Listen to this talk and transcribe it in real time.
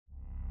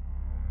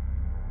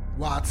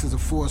Watts is a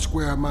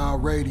 4-square-mile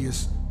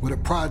radius with a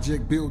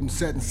project building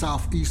set in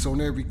southeast on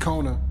every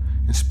corner.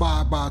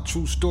 Inspired by a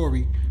true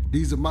story,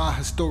 these are my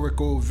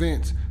historical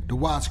events. The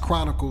Watts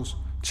Chronicles,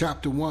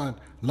 Chapter 1,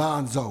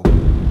 Lonzo.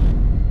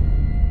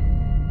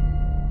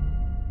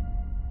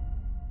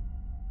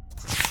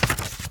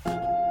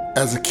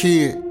 As a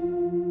kid,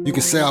 you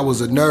can say I was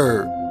a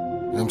nerd, you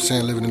know what I'm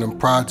saying, living in them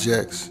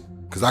projects.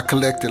 Cause I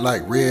collected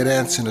like red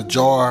ants in a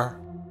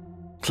jar,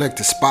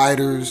 collected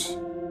spiders,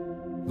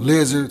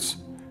 lizards,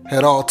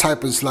 had all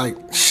type of like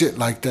shit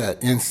like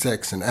that,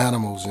 insects and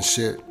animals and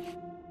shit.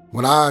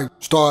 When I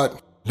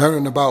started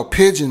learning about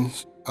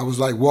pigeons, I was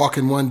like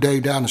walking one day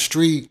down the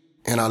street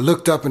and I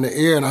looked up in the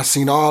air and I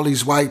seen all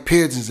these white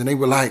pigeons and they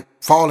were like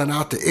falling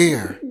out the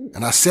air.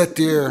 And I sat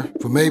there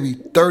for maybe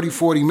 30,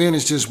 40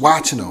 minutes just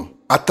watching them.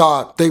 I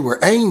thought they were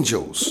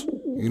angels,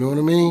 you know what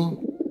I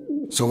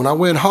mean? So when I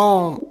went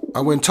home,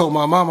 I went and told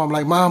my mama, I'm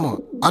like, Mama,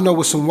 I know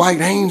where some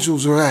white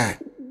angels are at.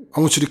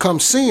 I want you to come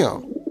see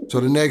them. So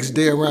the next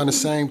day around the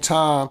same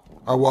time,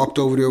 I walked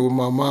over there with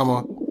my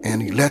mama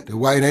and he let the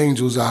white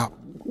angels out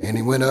and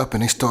he went up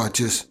and they started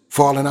just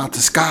falling out the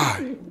sky.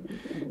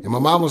 And my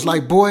mom was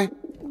like, boy,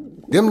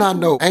 them not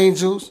no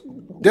angels,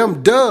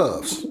 them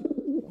doves.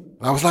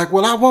 And I was like,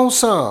 well, I want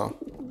some.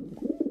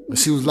 And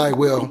she was like,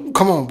 well,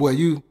 come on, boy,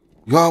 you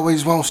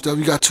always want stuff.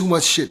 You got too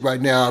much shit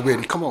right now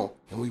already. Come on.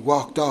 And we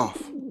walked off.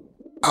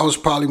 I was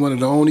probably one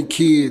of the only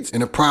kids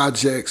in the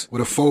projects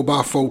with a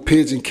 4x4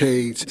 pigeon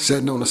cage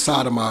sitting on the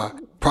side of my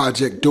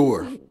project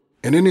door.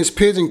 And in this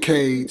pigeon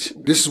cage,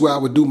 this is where I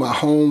would do my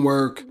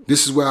homework.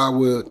 This is where I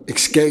would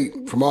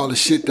escape from all the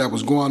shit that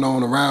was going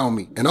on around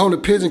me. And on the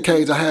pigeon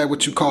cage, I had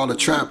what you call a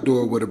trap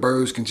door where the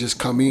birds can just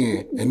come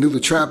in. And through the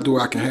trap door,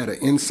 I can have an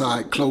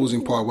inside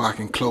closing part where I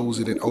can close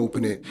it and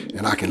open it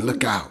and I can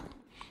look out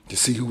to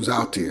see who's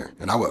out there.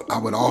 And I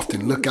would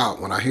often look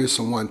out when I hear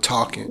someone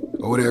talking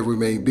or whatever it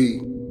may be.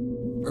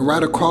 And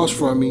right across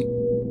from me,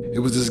 it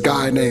was this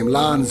guy named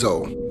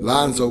Lonzo.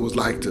 Lonzo was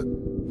like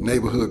the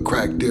neighborhood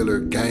crack dealer,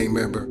 gang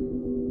member,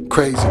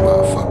 crazy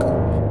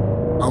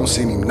motherfucker. I don't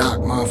see him knock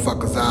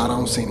motherfuckers out. I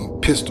don't see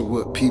him pistol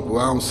whip people.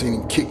 I don't see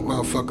him kick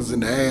motherfuckers in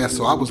the ass.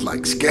 So I was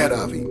like scared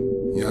of him.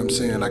 You know what I'm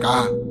saying? Like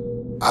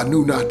I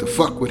knew not to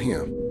fuck with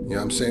him. You know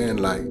what I'm saying?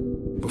 Like,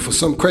 but for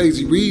some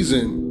crazy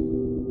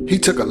reason, he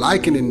took a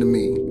liking into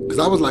me. Cause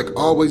I was like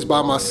always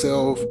by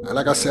myself. And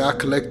like I said, I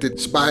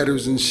collected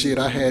spiders and shit.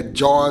 I had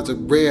jars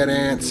of red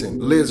ants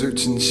and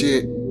lizards and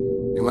shit.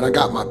 And when I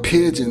got my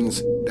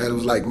pigeons, that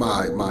was like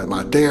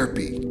my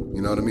therapy.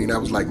 You know what I mean? That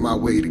was like my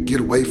way to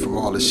get away from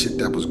all the shit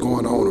that was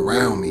going on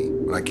around me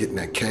when I get in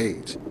that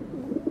cage.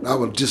 I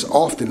was just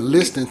often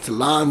listening to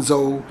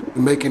Lonzo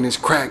making his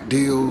crack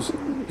deals,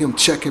 him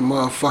checking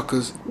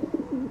motherfuckers,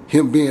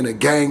 him being a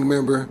gang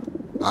member.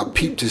 I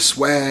peeped his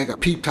swag, I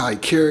peeped how he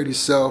carried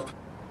himself.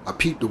 I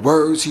peeped the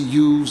words he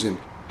used and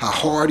how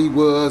hard he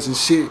was and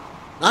shit.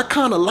 I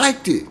kind of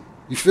liked it.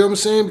 You feel what I'm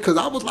saying? Because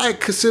I was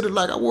like considered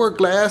like I wore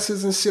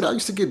glasses and shit. I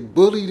used to get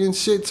bullied and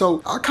shit.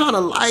 So I kind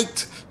of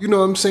liked, you know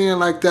what I'm saying,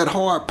 like that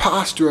hard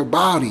posture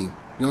about him. You know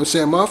what I'm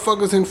saying?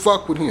 Motherfuckers didn't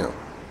fuck with him. You know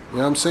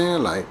what I'm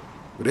saying? Like,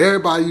 but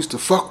everybody used to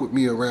fuck with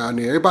me around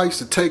there. Everybody used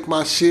to take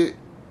my shit.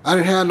 I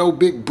didn't have no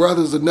big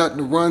brothers or nothing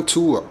to run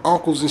to or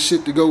uncles and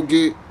shit to go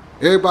get.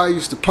 Everybody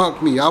used to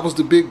punk me. I was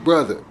the big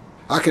brother.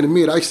 I can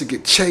admit I used to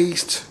get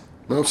chased.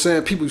 You know what I'm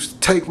saying? People used to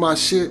take my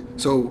shit.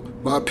 So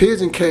my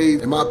pigeon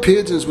cage and my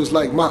pigeons was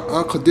like my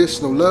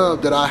unconditional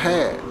love that I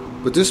had.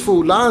 But this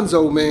fool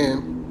Lonzo,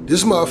 man,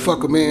 this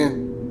motherfucker,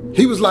 man,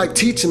 he was like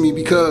teaching me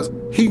because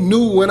he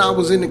knew when I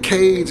was in the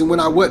cage and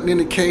when I wasn't in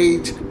the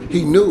cage,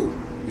 he knew.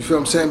 You feel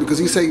what I'm saying? Because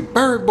he'd say,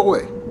 bird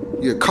boy,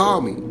 he'd call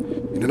me.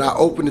 And then I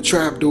open the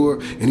trap door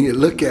and he'd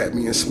look at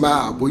me and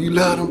smile. Boy, you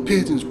love them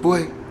pigeons,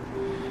 boy.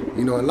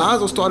 You know, and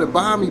Lonzo started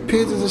buying me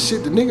pigeons and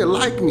shit. The nigga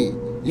liked me.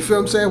 You feel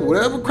what I'm saying?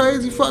 Whatever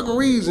crazy fucking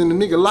reason, the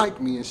nigga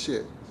liked me and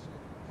shit.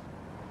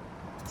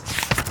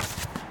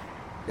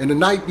 And the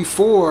night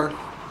before,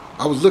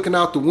 I was looking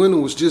out the window,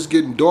 it was just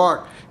getting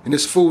dark, and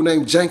this fool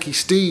named Janky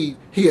Steve,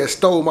 he had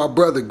stole my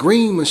brother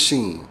Green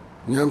Machine.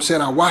 You know what I'm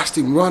saying? I watched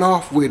him run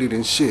off with it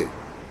and shit.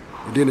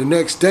 And then the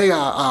next day,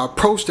 I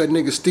approached that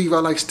nigga Steve. I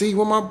like, Steve,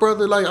 what my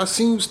brother, like, I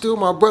seen you steal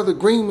my brother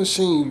Green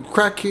Machine, you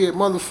crackhead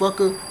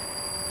motherfucker.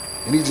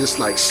 And he just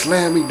like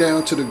slammed me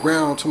down to the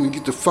ground, told me to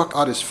get the fuck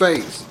out his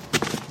face.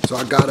 So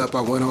I got up,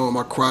 I went home,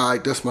 I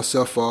cried, dusted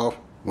myself off,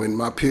 went in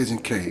my pigeon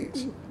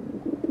cage.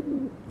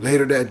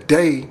 Later that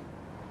day,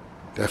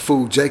 that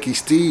fool Janky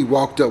Steve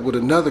walked up with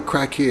another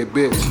crackhead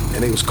bitch,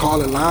 and they was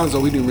calling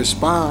Lonzo, he didn't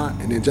respond,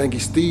 and then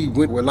Janky Steve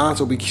went where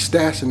Lonzo be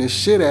stashing his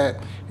shit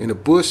at, in the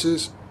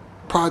bushes,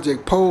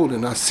 Project Pole,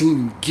 and I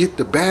seen him get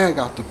the bag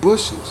out the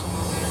bushes.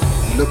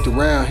 He looked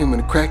around, him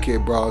and the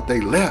crackhead broad,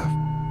 they left.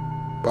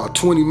 About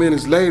 20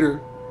 minutes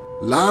later,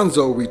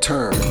 Lonzo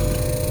returned.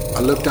 I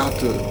looked out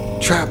the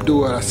trap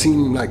door and I seen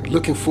him like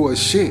looking for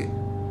his shit.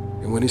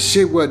 And when his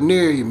shit wasn't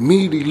there, he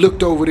immediately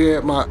looked over there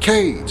at my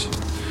cage.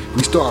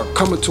 He started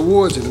coming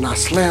towards it and I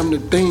slammed the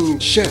thing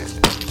shut.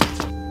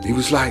 He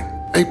was like,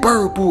 hey,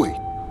 bird boy,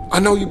 I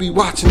know you be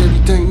watching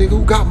everything, nigga,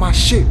 who got my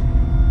shit?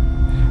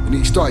 And And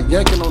he started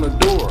yanking on the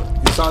door.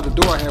 Inside the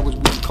door I had what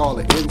we call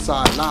an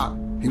inside lock.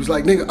 He was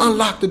like, nigga,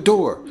 unlock the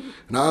door.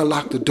 And I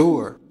unlocked the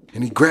door,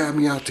 and he grabbed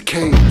me out the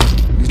cage.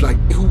 He's like,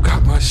 who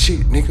got my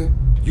shit, nigga?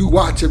 You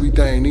watch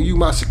everything, nigga. You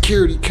my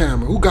security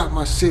camera. Who got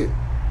my shit?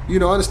 You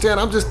know, understand?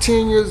 I'm just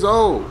 10 years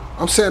old.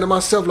 I'm saying to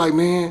myself, like,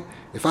 man,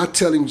 if I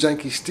tell him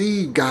Janky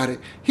Steve got it,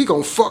 he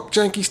gonna fuck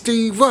Janky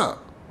Steve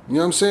up. You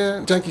know what I'm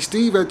saying? Janky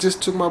Steve had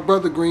just took my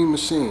brother green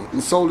machine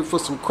and sold it for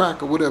some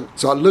crack or whatever.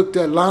 So I looked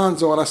at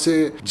Lonzo and I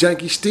said,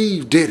 Janky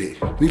Steve did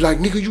it. And he like,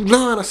 nigga, you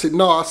lying? I said,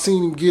 no, I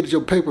seen him get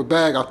your paper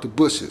bag out the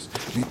bushes.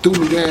 And he threw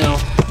me down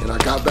and I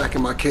got back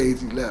in my cage,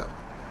 he left.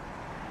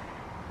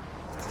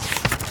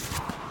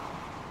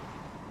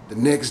 The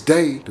next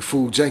day, the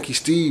fool Janky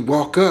Steve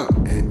walk up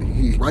and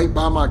he right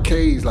by my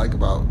cage, like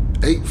about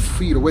 8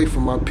 feet away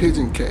from my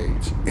pigeon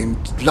cage. And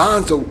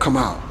Lonzo come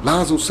out.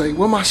 Lonzo say,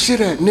 where my shit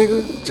at,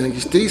 nigga?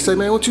 Janky Steve say,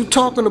 man, what you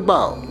talking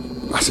about?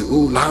 I said,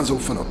 ooh, Lonzo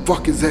finna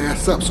fuck his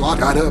ass up. So I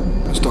got up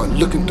and started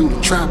looking through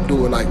the trap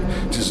door, like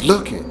just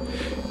looking.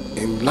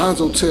 And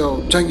Lonzo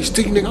tell Janky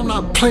Steve, nigga, I'm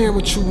not playing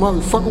with you,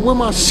 motherfucker. Where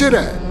my shit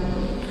at?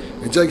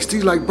 And Janky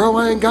Steve like, bro,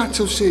 I ain't got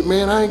your shit,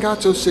 man. I ain't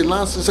got your shit.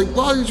 Lonzo say,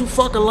 why did you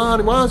fucking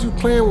lying? Why is you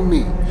playing with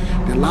me?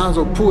 Then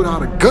Lonzo pulled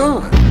out a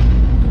gun.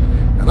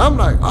 And I'm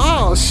like,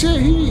 oh shit,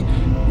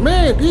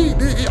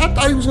 I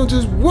thought he was gonna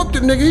just whoop the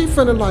nigga. He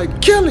finna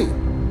like kill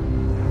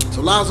him.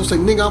 So Lonzo say,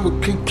 nigga,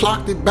 he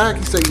clocked it back.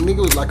 He say, nigga,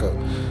 it was like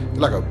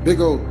a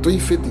big old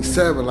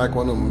 357, like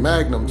one of them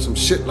Magnum, some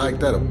shit like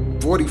that, a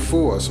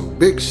 44, some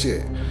big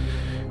shit.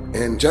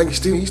 And Janky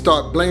Steve, he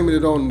started blaming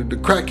it on the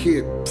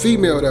crackhead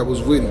female that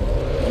was with him.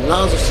 And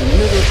Lonzo said,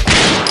 nigga,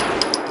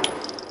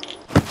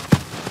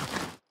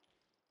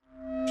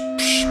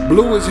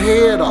 blew his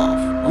head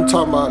off. I'm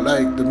talking about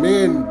like the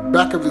man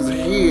back of his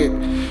head,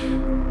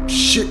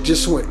 shit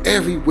just went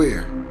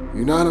everywhere.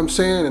 You know what I'm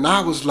saying? And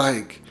I was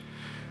like,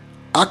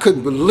 I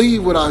couldn't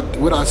believe what I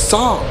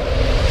saw.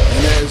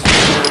 And as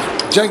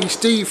Janky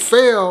Steve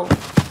fell,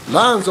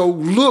 Lonzo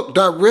looked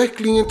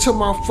directly into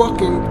my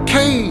fucking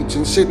cage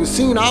and shit. And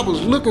seen I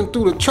was looking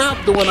through the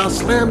trap door and I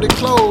slammed it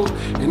closed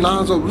and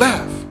Lonzo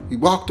left. He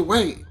walked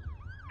away.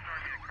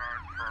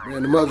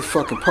 Man, the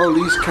motherfucking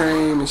police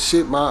came and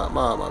shit. My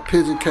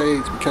pigeon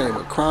cage became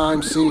a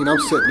crime scene. I'm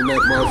sitting in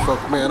that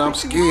motherfucker, man. I'm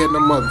scared of the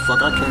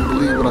motherfucker. I can't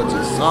believe what I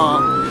just saw.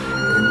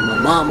 And my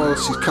mama,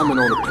 she's coming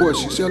on the porch.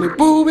 She's yelling,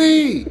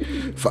 Booby!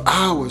 For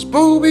hours,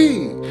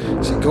 Booby!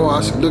 She go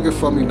out, she looking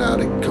for me now.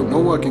 No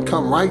one can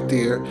come right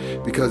there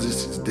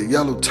because the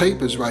yellow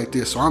tape is right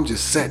there. So I'm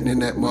just sitting in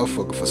that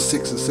motherfucker for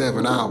 6 or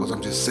 7 hours.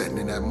 I'm just sitting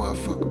in that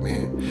motherfucker,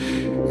 man.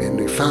 And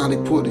they finally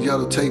pulled the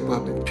yellow tape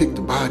up and picked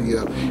the body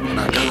up. And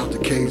I got out the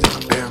cage and I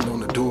banged on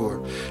the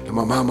door. And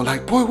my mama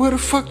like, boy, where the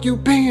fuck you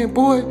been,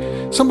 boy?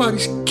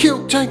 Somebody's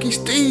killed Janky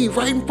Steve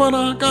right in front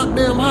of our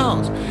goddamn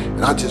house.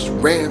 And I just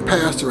ran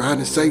past her. I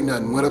didn't say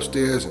nothing. Went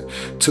upstairs and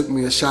took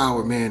me a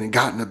shower, man, and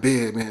got in the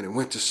bed, man, and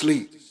went to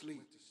sleep.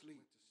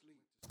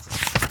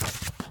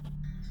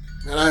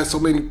 Man, I had so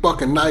many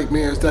fucking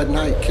nightmares that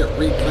night, kept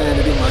replaying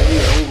it in my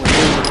head over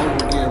and over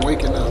again,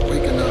 waking up. The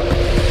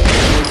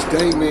next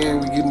day,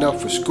 man, we getting up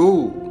for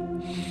school.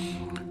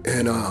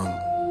 And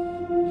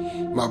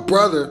my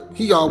brother,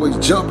 he always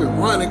jumping,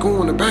 running,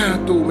 going to the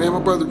bathroom, man. My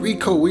brother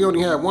Rico, we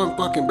only had one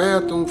fucking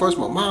bathroom. First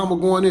my mom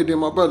would go in there, then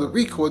my brother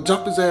Rico would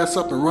jump his ass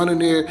up and run in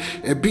there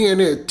and be in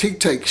there. He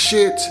take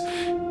shits,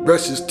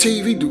 brush his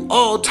teeth, he do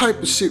all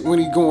type of shit when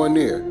he go in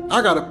there.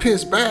 I gotta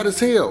piss bad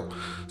as hell.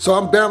 So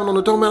I'm banging on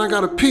the door, man, I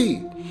gotta pee.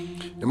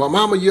 And my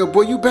mama yelled,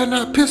 boy, you better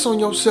not piss on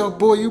yourself,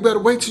 boy. You better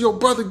wait till your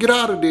brother get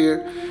out of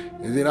there.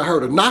 And then I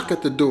heard a knock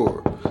at the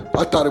door.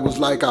 I thought it was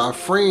like our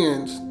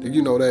friends,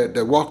 you know,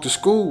 that walked to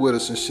school with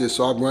us and shit.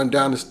 So I run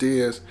down the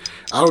stairs.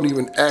 I don't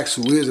even ask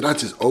who is it. I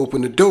just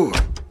open the door.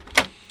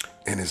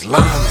 And it's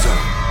Lonzo.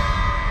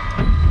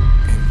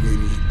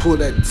 And he pulled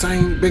that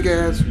same big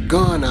ass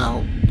gun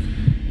out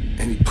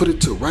and he put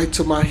it right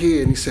to my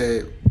head and he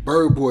said,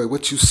 Bird boy,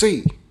 what you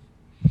see?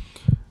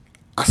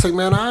 I say,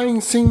 man, I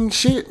ain't seen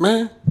shit,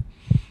 man.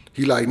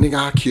 He like, nigga,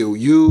 I kill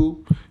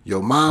you,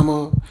 your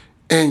mama,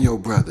 and your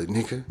brother,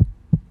 nigga.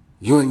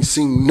 You ain't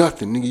seen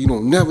nothing, nigga. You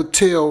don't never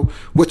tell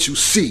what you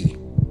see,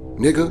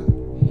 nigga.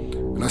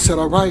 And I said,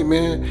 all right,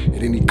 man.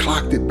 And then he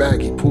clocked it back.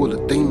 He pulled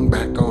the thing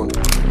back on.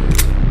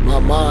 My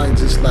mind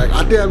just like,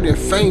 I damn near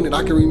fainted.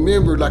 I can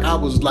remember like I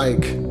was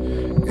like,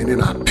 and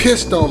then I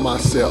pissed on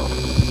myself.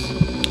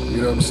 You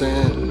know what I'm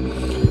saying?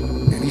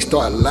 And he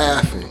started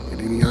laughing. And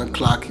then he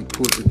unclocked, he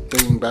pulled the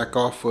thing back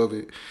off of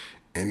it.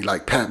 And he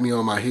like pat me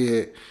on my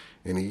head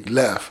and he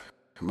left.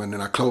 And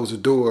then I closed the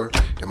door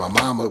and my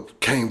mama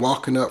came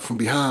walking up from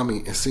behind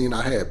me and seeing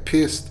I had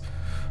pissed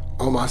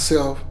on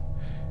myself.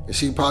 And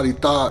she probably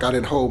thought I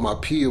didn't hold my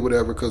pee or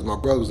whatever because my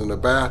brother was in the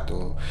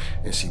bathroom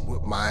and she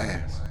whooped my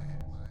ass.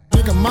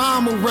 Nigga,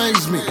 mama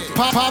raised me.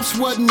 Pops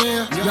wasn't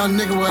there. Young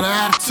nigga with an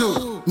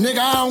attitude. Nigga,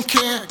 I don't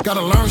care.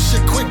 Gotta learn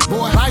shit quick,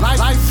 boy.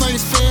 Life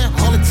ain't fair.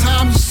 All the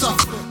time you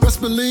suffer.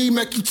 Best believe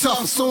make you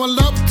tougher. So in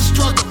love with the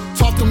struggle.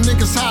 Taught them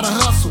niggas how to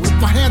hustle.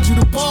 If I hand you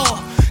the ball,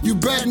 you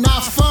better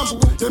not fumble.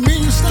 That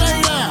mean you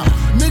stay down.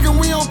 Nigga,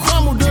 we don't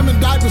crumble them.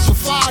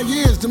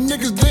 them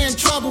niggas they in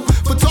trouble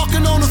for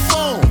talking on the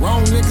phone.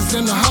 Wrong niggas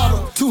in the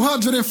huddle.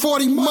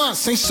 240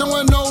 months, ain't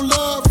showing no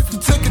love. If you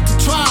take it to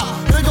trial,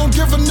 they gon'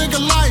 give a nigga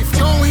life.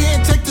 Go ahead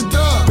and take the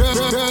dub.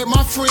 Bury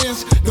my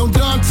friends, don't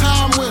done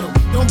time with them.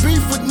 Don't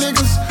beef with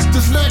niggas,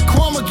 just let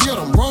karma get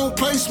them. Wrong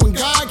place when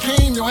God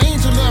came, your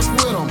angel left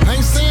with him.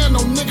 Ain't saying no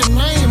nigga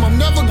name, I'm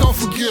never gon'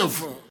 forgive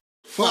him.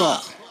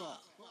 Fuck.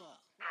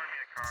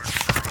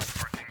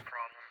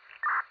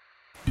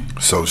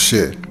 So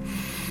shit,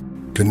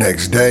 the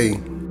next day,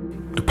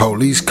 the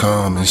police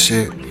come and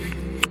shit,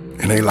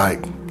 and they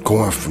like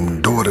going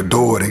from door to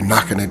door, they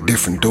knocking at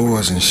different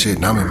doors and shit,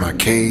 and I'm in my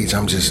cage,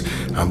 I'm just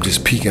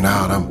peeking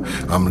out,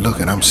 I'm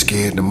looking, I'm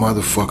scared, the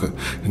motherfucker,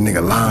 the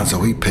nigga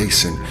Lonzo, he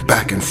pacing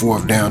back and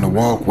forth down the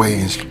walkway,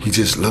 and he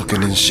just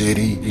looking and shit,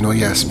 he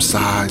had some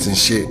sides and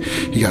shit,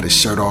 he got his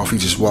shirt off, he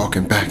just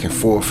walking back and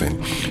forth,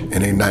 and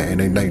they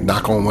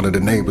knock on one of the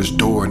neighbors'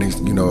 door, and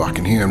they, I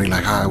can hear him, they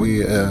like, hi,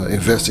 we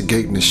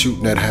investigating the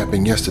shooting that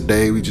happened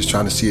yesterday, we just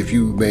trying to see if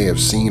you may have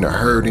seen or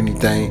heard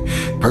anything.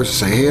 The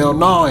person say, hell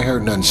no, I ain't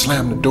heard nothing,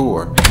 slam the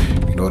door.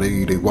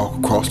 They walk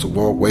across the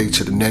walkway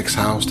to the next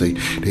house. They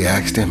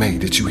ask them, hey,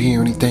 did you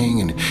hear anything?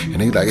 And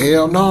they like,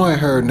 hell no, I ain't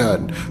heard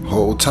nothing.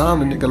 Whole time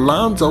the nigga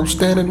Lonzo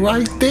standing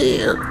right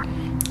there.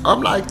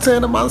 I'm like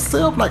saying to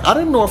myself, like, I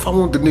didn't know if I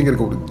wanted the nigga to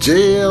go to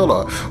jail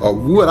or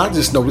what. I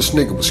just know this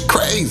nigga was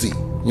crazy.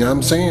 You know what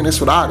I'm saying?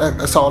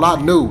 That's all I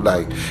knew.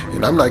 Like,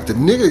 and I'm like, the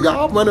nigga,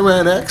 y'all running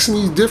around asking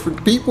these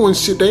different people and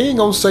shit, they ain't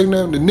gonna say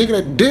nothing. The nigga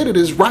that did it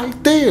is right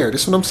there.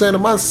 That's what I'm saying to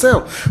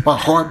myself. My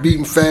heart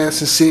beating fast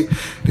and shit.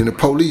 Then the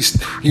police,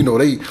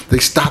 they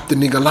stopped the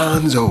nigga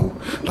Lonzo.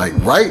 Like,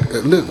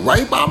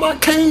 right by my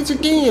cage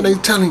again. They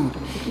tell him,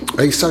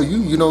 hey, sir,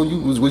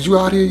 was you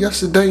out here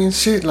yesterday and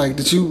shit? Like,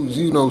 did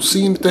you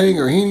see anything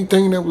or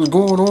anything that was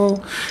going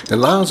on? And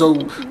Lonzo,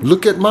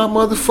 look at my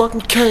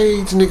motherfucking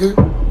cage, nigga.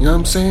 You know what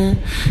I'm saying?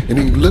 And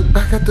he looked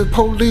back at the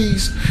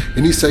police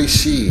and he say,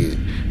 shit,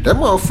 that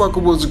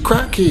motherfucker was a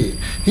crackhead.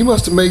 He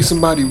must have made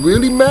somebody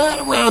really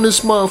mad around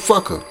this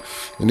motherfucker.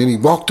 And then he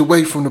walked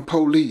away from the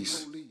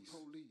police.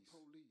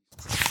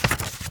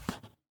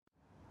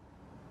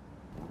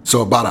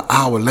 So about an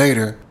hour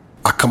later,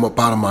 I come up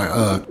out of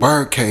my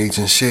bird cage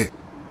and shit,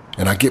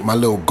 and I get my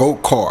little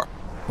go-kart.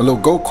 My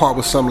little go-kart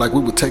was something like we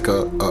would take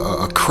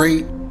a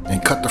crate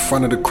and cut the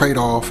front of the crate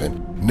off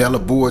and nail a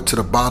board to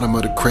the bottom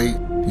of the crate.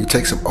 You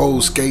take some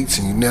old skates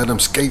and you nail them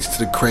skates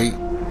to the crate.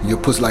 You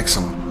put like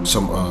some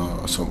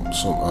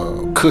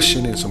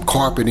cushion and some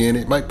carpet in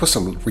it. Might put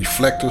some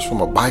reflectors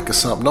from a bike or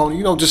something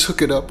on. Just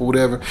hook it up or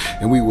whatever.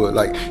 And we would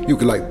you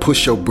could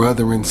push your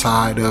brother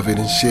inside of it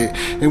and shit.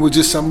 And it was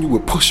just something you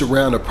would push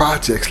around the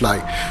projects.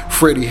 Like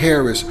Freddie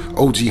Harris,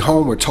 OG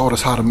Homer taught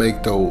us how to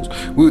make those.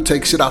 We would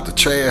take shit out the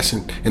trash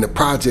and in the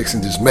projects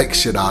and just make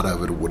shit out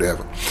of it or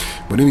whatever.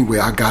 But anyway,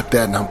 I got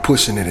that and I'm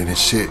pushing it and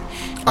shit.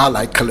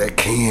 I collect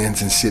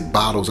cans and shit,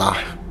 bottles.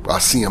 I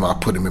see them, I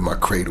put them in my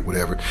crate or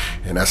whatever.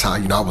 And that's how,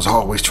 I was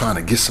always trying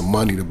to get some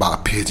money to buy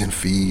pigeon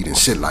feed and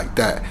shit like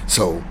that.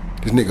 So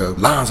this nigga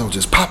Lonzo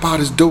just pop out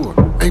his door.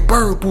 Hey,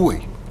 bird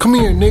boy, come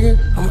here, nigga.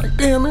 I'm like,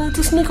 damn, man,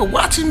 this nigga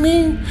watching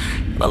me.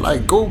 And I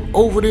go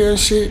over there and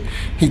shit.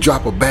 He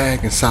drop a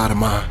bag inside of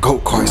my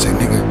go-kart. He say,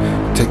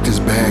 nigga, take this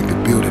bag to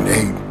building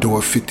 8,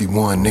 door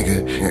 51,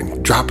 nigga,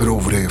 and drop it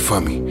over there for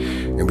me.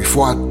 And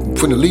before I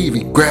finna leave,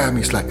 he grabbed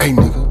me. He's like, hey,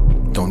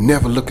 nigga, don't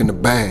never look in the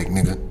bag,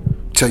 nigga.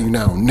 Tell you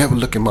now, don't never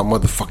look in my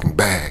motherfucking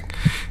bag.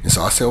 And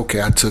so I said,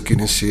 okay, I took it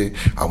and shit.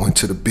 I went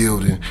to the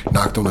building,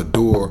 knocked on the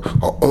door.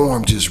 Her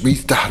arm just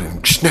reached out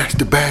and snatched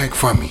the bag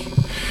from me.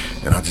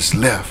 And I just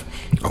left.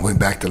 I went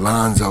back to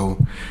Lonzo.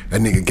 That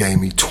nigga gave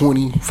me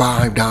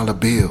 $25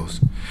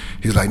 bills.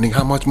 He's like, nigga,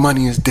 how much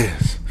money is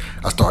this?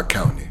 I start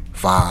counting it.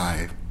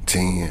 5,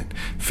 10,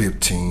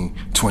 15,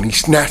 20. He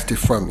snatched it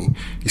from me.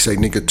 He say,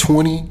 nigga,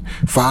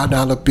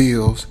 $25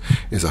 bills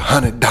is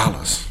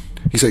 $100.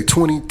 He say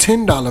 20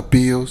 $10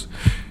 bills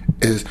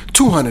is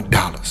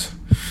 $200.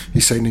 He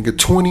say, nigga,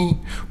 20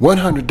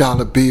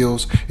 $100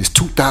 bills is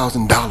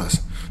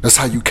 $2,000. That's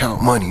how you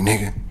count money,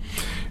 nigga.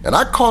 And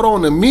I caught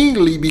on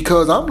immediately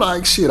because I'm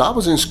like, shit, I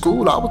was in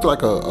school. I was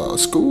like a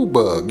school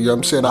bug. You know what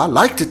I'm saying? I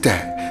liked it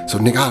that. So,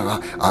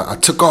 nigga, I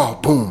took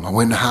off. Boom. I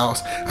went in the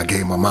house. I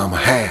gave my mama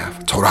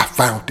half. Told her I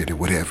found it or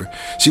whatever.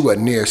 She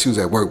wasn't there. She was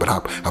at work, but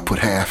I put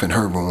half in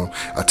her room.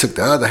 I took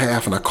the other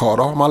half and I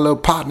called all my little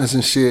partners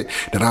and shit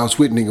that I was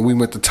with, nigga. We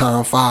went to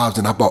Tom Fives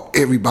and I bought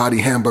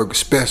everybody hamburger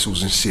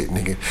specials and shit,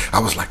 nigga. I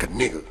was like a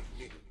nigga.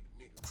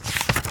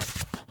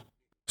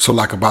 So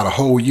like about a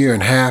whole year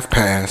and a half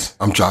passed,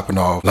 I'm dropping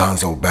off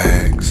Lonzo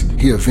bags.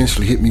 He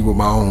eventually hit me with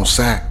my own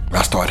sack.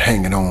 I started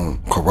hanging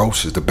on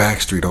Carosas, the back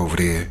street over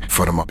there, in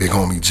front of my big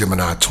homie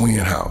Gemini twin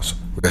house.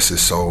 Rest his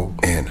soul.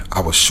 And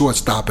I was short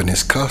stopping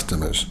his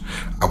customers.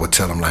 I would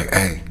tell them like,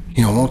 hey,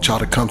 he don't want y'all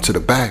to come to the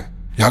back.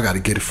 Y'all got to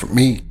get it from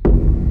me.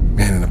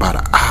 Man, in about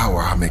an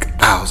hour, I make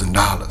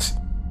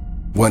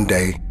 $1,000. One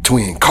day,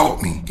 twin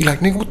caught me. He like,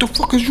 nigga, what the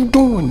fuck is you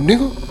doing,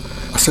 nigga?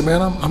 I said,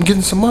 man, I'm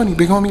getting some money,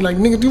 big homie. Like,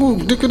 nigga,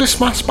 this is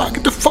my spot.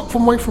 Get the fuck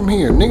away from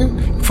here,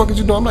 nigga. The fuck is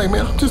you doing? I'm like,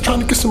 man, I'm just trying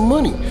to get some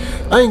money.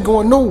 I ain't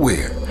going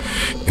nowhere.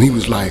 And he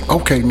was like,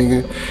 okay,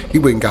 nigga. He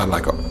went and got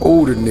like an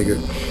older nigga,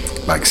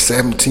 like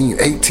 17,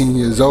 18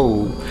 years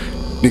old.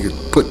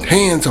 Nigga put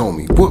hands on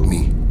me, whoop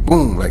me,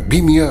 boom, like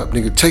beat me up,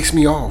 nigga, takes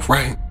me off,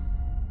 right?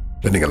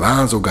 The nigga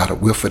Lonzo got a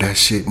whiff of that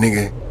shit,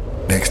 nigga.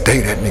 Next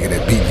day, that nigga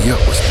that beat me up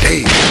was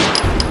dead.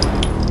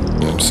 You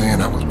know what I'm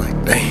saying? I was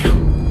like,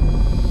 damn.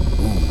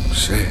 Ooh,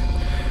 shit.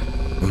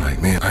 I'm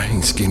like, man, I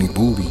ain't skinny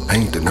booby. I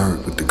ain't the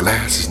nerd with the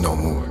glasses no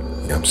more. You know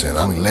what I'm saying?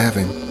 I'm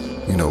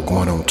 11, you know,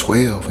 going on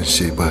 12 and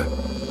shit, but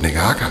nigga,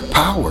 I got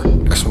power.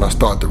 That's when I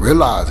started to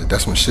realize it.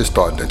 That's when shit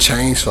started to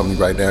change for me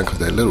right now, because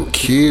that little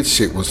kid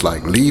shit was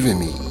like leaving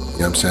me. You know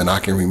what I'm saying? I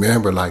can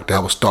remember like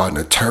that was starting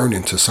to turn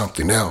into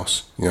something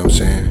else. You know what I'm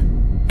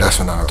saying? That's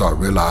when I started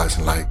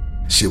realizing like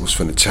shit was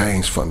finna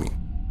change for me.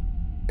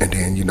 And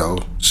then, you know,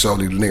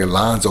 slowly the nigga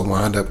Lonzo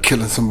wound up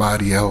killing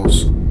somebody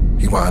else.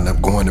 He wound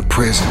up going to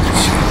prison and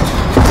shit.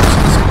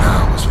 So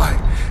now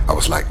I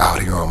was like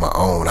out here on my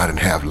own. I didn't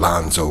have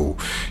Lonzo,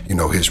 you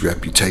know, his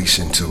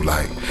reputation to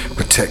like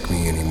protect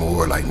me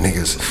anymore. Like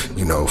niggas,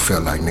 you know,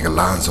 felt like nigga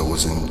Lonzo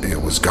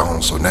was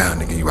gone. So now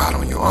nigga, you out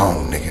on your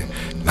own, nigga.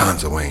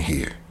 Lonzo ain't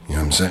here. You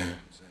know what I'm saying?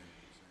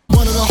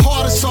 One of the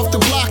hardest off the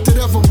block that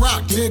ever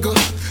rocked, nigga.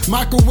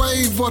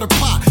 Microwave or the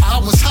pot, I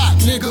was hot,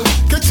 nigga.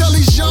 Can't tell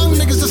these young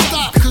niggas to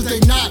stop, cause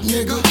they not,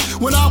 nigga.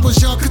 When I was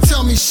young, could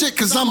tell me shit,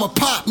 cause I'm a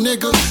pop,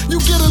 nigga.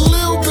 You get a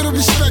little bit of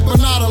respect, but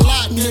not a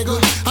lot, nigga.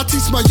 I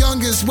teach my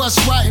youngest what's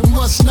right and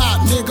what's not,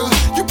 nigga.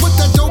 You put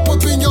that dope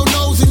up in your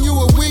nose and you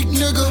a weak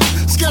nigga.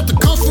 Scared to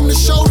come from the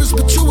shoulders,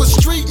 but you a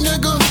street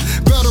nigga.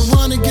 Better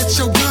run and get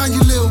your gun, you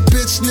little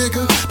bitch,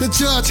 nigga. The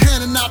judge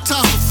handing out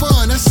time for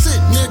fun, that's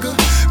it, nigga.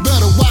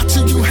 Better watch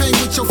who you hang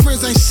with, your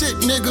friends ain't shit,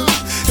 nigga.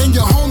 And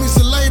your homies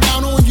will lay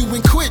down on you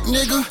and quit,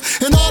 nigga.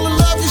 And all the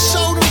love you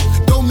showed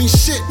them don't mean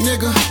shit,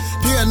 nigga.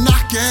 They'll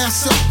knock your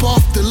ass up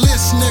off the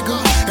list, nigga.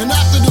 And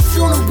after the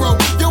funeral,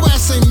 your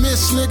ass ain't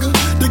missed, nigga.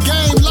 The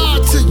game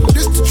lied to you,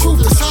 this the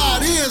truth, that's how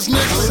it is,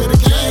 nigga. Say the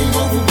game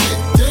over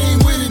with, they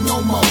ain't with it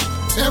no more.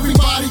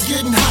 Everybody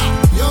getting hot,